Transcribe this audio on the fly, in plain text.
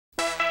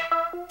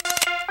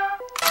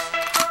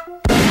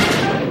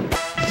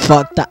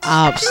Fuck the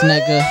ops,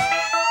 nigga.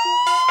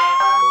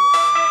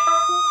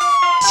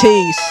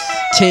 Tease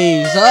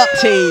up,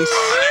 tease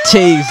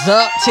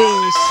up,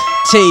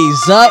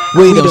 tease up.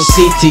 We them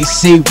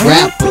CTC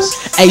rappers,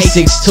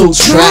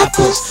 A62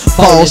 trappers.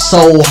 Ball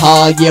so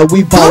hard, yeah,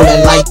 we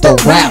ballin' like the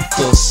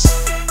Raptors.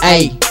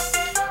 Ayy,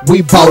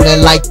 we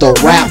ballin' like the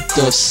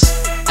Raptors.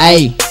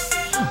 Ayy,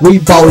 we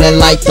ballin'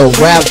 like the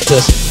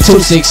Raptors.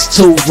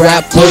 262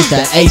 rappers,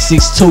 the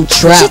A62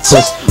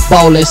 trappers.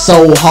 Ballin'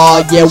 so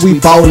hard, yeah, we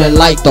ballin'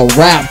 like the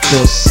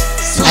Raptors.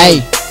 Ayy,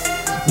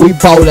 we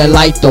ballin'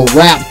 like the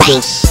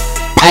Raptors.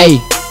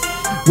 Ayy,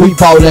 we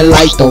ballin'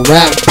 like the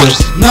Raptors.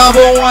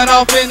 #1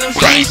 off in them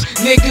streets,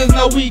 niggas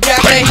know we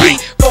got that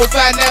heat.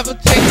 4-5 never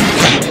take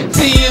the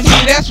T.N.B,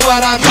 that's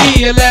what I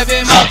mean.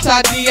 11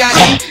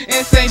 multi-D.I.E.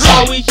 In St.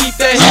 Paul we keep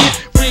that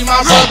heat. Free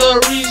my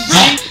brother Reese G,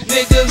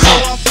 niggas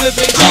know I'm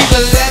flipping keys.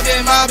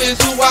 11 mob is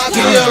who I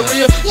be, a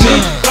real G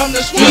from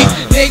the street.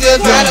 Niggas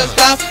gotta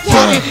stop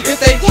talking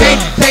if they can't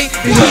take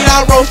the heat.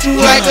 I roast you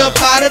like a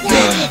pot of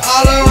beef.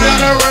 All around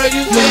the world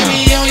you see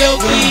me on your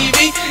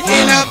TV.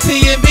 And I'm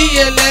T.N.B,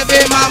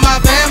 11 my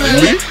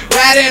family.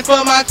 Riding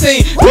for my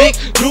team, big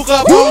Duke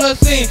up on the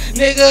scene.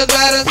 Niggas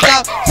better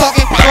stop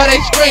talking before they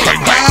scream.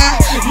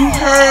 You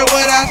heard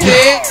what I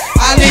said,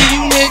 I leave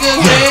you niggas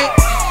dead.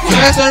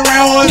 Mess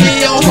around with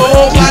me, your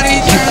whole body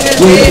turning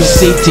red. We the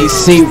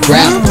CTC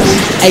rappers,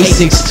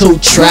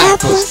 A62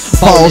 trappers.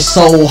 Ball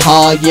so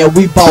hard, yeah,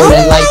 we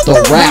ballin' like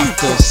the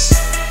Raptors.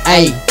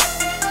 Ayy,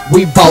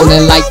 we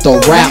ballin' like the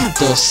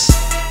Raptors.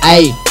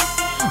 Ayy,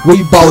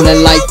 we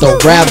ballin' like the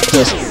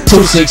Raptors.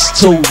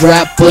 262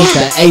 rappers,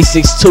 the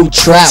A62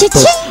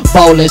 trappers.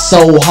 Ballin'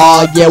 so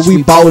hard, yeah,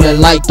 we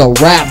ballin' like the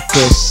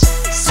Raptors.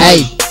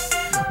 Ayy,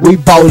 we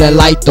ballin'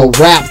 like the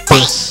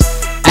Raptors.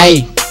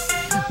 Ayy,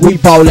 we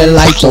ballin'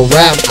 like the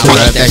Raptors.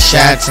 I love that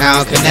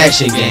Chi-Town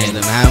connection game.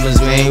 Them hammers,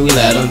 man, we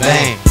let them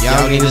bang.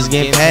 Y'all niggas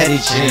get patty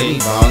shit. We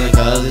ballin'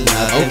 cause it's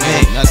nothing,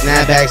 man.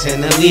 Snapbacks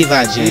in the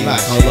Levi jeans.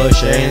 Polo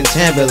shirt and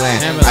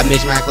Timberland. I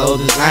mix my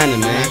clothes designer,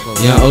 man.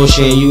 Young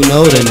Ocean, you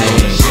know the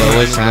name.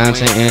 So it's time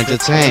to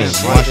entertain.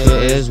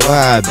 Marshall is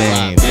wide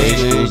bang. Big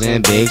shoes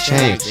and big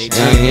chains.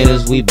 Young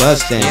hitters, we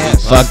bustin'.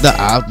 Fuck the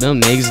op, them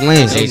niggas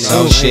lame. They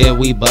know shit,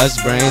 we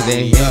bust brains.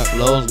 They hear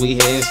flows, we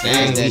hear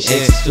stangs. That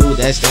X2,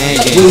 that stand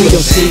game. We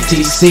them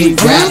CTC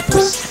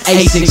rappers,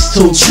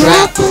 A62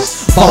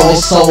 trappers. Ball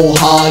so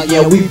hard,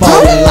 yeah, we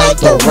ballin' like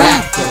the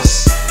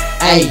Raptors.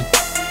 Ayy,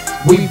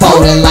 we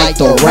ballin' like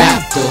the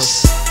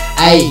Raptors.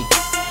 Ayy,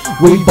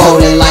 we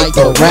ballin' like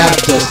the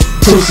Raptors.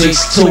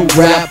 262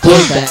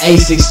 rappers, the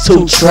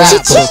A62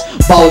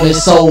 trappers. Ballin'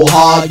 so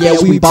hard, yeah,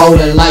 we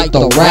ballin' like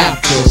the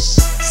Raptors.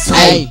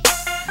 Ayy,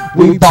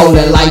 we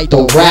ballin' like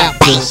the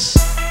Raptors.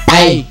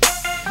 Ayy,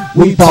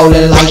 we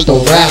ballin' like the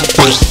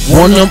Raptors.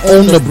 When I'm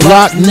on the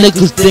block,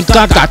 niggas think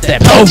I got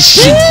that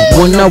potion.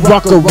 When I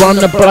rock around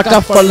the block,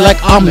 I feel like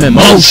I'm in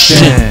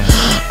motion.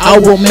 I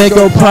will make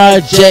a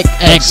project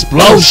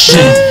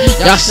explosion.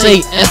 Y'all say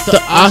F the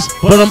odds,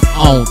 but I'm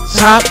on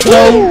top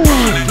though.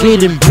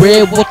 Getting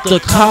bread with the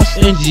cops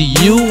and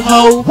GU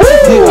ho.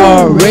 We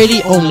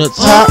already on the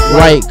top,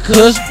 right?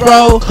 Cuz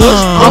bro,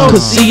 I'm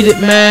conceited,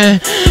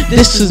 man.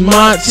 This is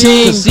my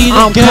team.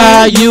 I'm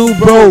Caillou,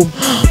 bro.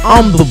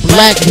 I'm the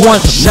black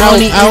one.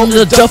 Money out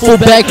the duffel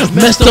bag,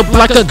 messed up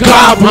like a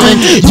goblin.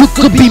 You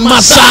could be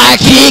my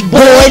sidekick,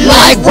 boy,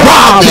 like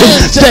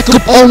Robin. Stack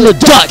up on the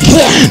duck,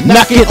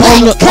 knock it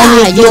on the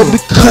yo,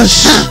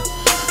 because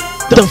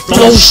the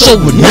flow so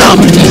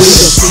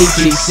anomalous.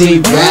 CTC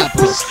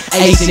rappers,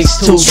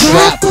 A62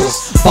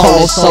 trappers.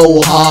 Ball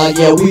so hard,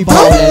 yeah, we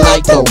ballin'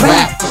 like the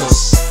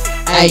Raptors.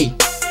 Ayy,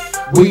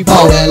 we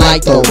ballin'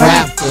 like the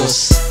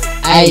Raptors.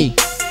 Ayy,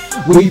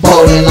 we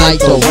ballin' like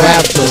the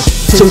Raptors.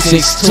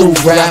 262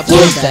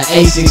 rappers, the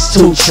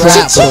A62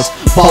 trappers.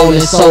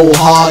 Ballin' so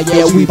hard,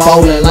 yeah, we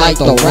ballin' like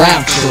the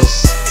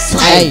Raptors.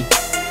 Ayy,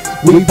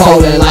 we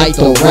ballin' like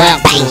the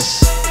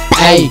Raptors.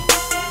 Ayy,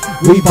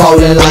 we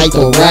ballin' like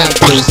the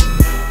Raptors.